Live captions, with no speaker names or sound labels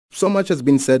So much has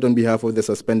been said on behalf of the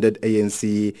suspended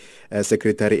ANC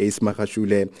Secretary Ace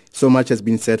Magashule. So much has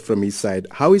been said from his side.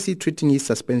 How is he treating his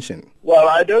suspension? Well,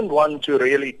 I don't want to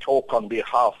really talk on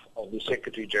behalf of the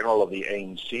Secretary General of the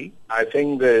ANC. I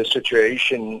think the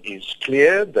situation is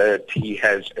clear that he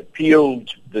has appealed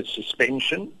the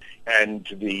suspension, and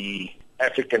the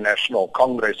African National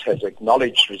Congress has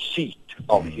acknowledged receipt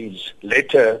of his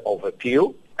letter of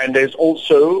appeal. And there's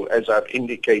also, as I've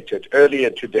indicated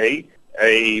earlier today,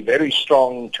 a very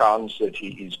strong chance that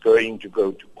he is going to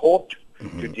go to court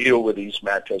to deal with these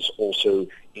matters also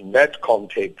in that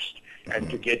context, and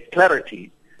to get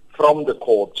clarity from the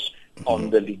courts on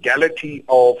the legality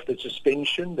of the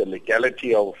suspension, the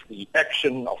legality of the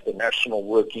action of the National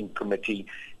Working Committee,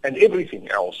 and everything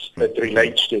else that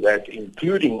relates to that,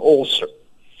 including also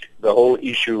the whole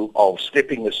issue of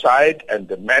stepping aside and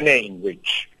the manner in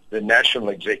which the National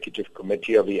Executive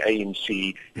Committee of the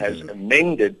ANC has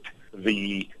amended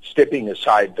the stepping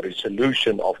aside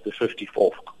resolution of the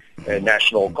 54th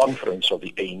National Conference of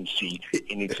the ANC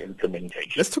in its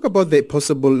implementation. Let's talk about the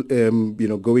possible,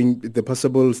 the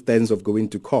possible stance of going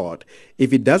to court.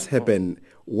 If it does happen,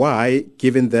 why,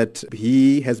 given that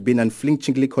he has been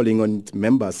unflinchingly calling on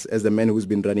members as the man who's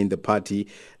been running the party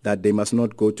that they must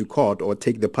not go to court or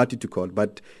take the party to court,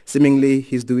 but seemingly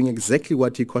he's doing exactly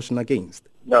what he cautioned against?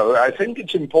 No, I think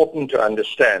it's important to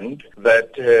understand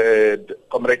that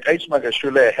Comrade Ace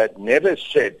Magashule had never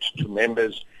said to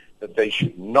members that they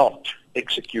should not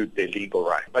execute their legal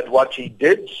right. But what he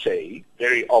did say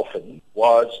very often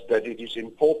was that it is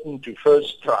important to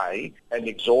first try and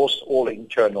exhaust all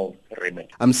internal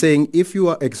remedies. I'm saying if you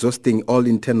are exhausting all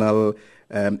internal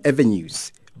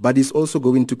avenues, but he's also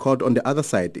going to court on the other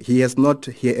side. His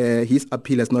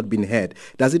appeal has not been heard.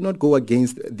 Does it not go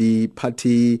against the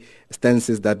party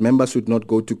stances that members should not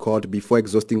go to court before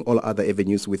exhausting all other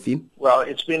avenues within? Well,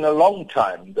 it's been a long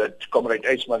time that Comrade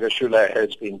Ace Magashule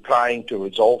has been trying to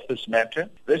resolve this matter.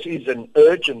 This is an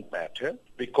urgent matter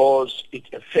because it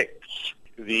affects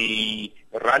the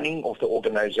running of the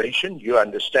organization. You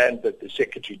understand that the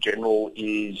Secretary General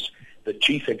is the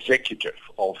chief executive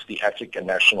of the African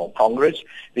National Congress.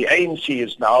 The ANC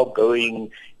is now going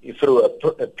through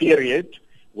a period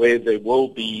where there will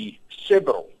be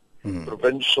several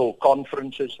provincial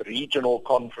conferences, regional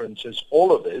conferences,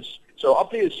 all of this. So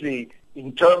obviously,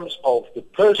 in terms of the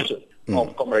person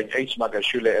of Comrade Ace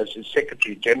Magashule as the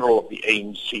Secretary General of the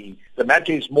ANC, the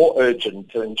matter is more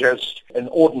urgent than just an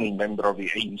ordinary member of the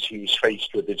ANC who is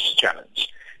faced with this challenge.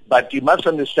 But you must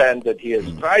understand that he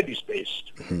has tried his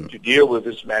best to deal with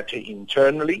this matter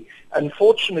internally.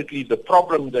 Unfortunately, the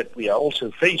problem that we are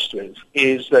also faced with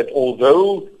is that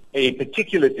although a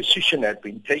particular decision had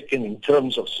been taken in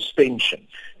terms of suspension,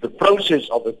 the process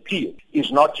of appeal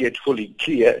is not yet fully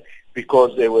clear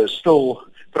because there were still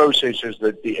processes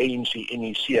that the ANC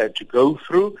NEC had to go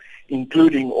through,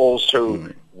 including also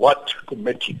what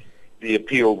committee the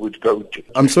appeal would go to.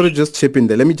 I'm sorry, just chip in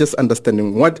there. Let me just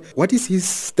understand what is his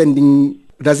standing.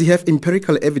 Does he have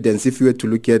empirical evidence if you were to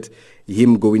look at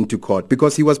him going to court?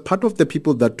 Because he was part of the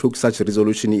people that took such a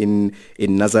resolution in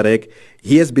Nazareth.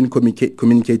 He has been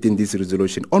communicating this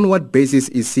resolution. On what basis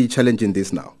is he challenging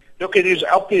this now? Look, it is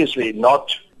obviously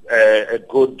not a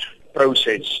good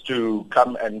process to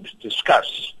come and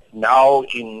discuss now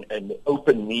in an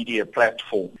open media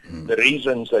platform the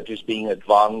reasons that is being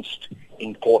advanced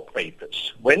in court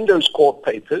papers. When those court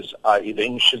papers are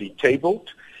eventually tabled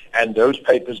and those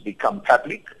papers become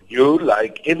public, you,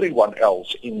 like everyone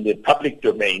else in the public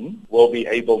domain, will be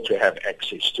able to have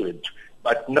access to it.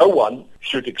 But no one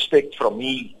should expect from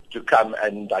me to come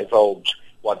and divulge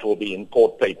what will be in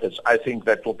court papers. I think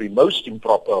that will be most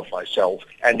improper of myself,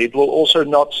 and it will also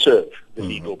not serve the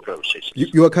legal process.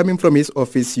 You are coming from his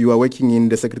office, you are working in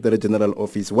the Secretary General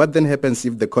office. What then happens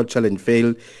if the court challenge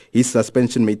fails? His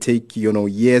suspension may take,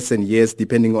 years and years,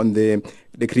 depending on the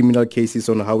criminal cases,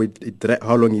 on how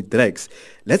long it drags.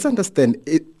 Let's understand,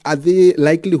 are the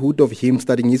likelihood of him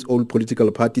starting his own political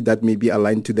party that may be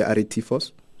aligned to the RET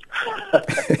force?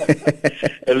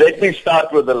 Let me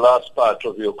start with the last part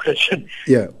of your question.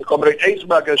 Yeah. Comrade Ace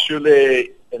Magashule,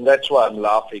 and that's why I'm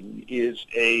laughing, is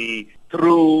a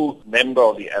true member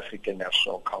of the African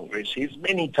National Congress. He's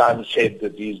many times said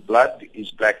that his blood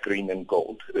is black, green, and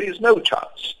gold. There is no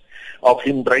chance of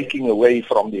him breaking away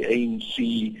from the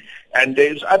ANC, and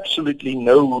there's absolutely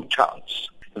no chance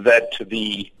that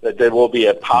there will be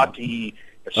a party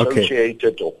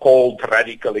associated or called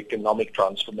radical economic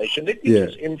transformation. Let me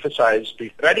just emphasize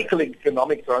the radical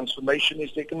economic transformation is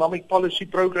the economic policy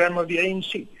program of the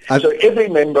ANC. So every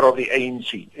member of the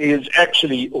ANC is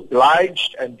actually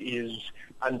obliged and is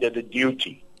under the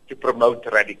duty to promote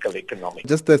radical economics.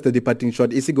 Just as the departing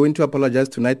shot, is he going to apologize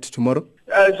tonight, tomorrow?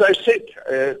 As I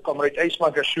said, Comrade Ace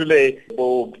Magashule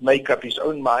will make up his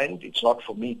own mind. It's not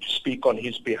for me to speak on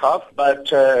his behalf,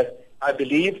 but I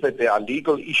believe that there are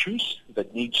legal issues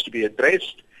that needs to be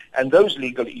addressed, and those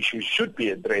legal issues should be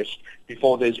addressed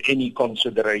before there's any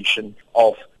consideration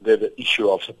of the issue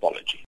of apology.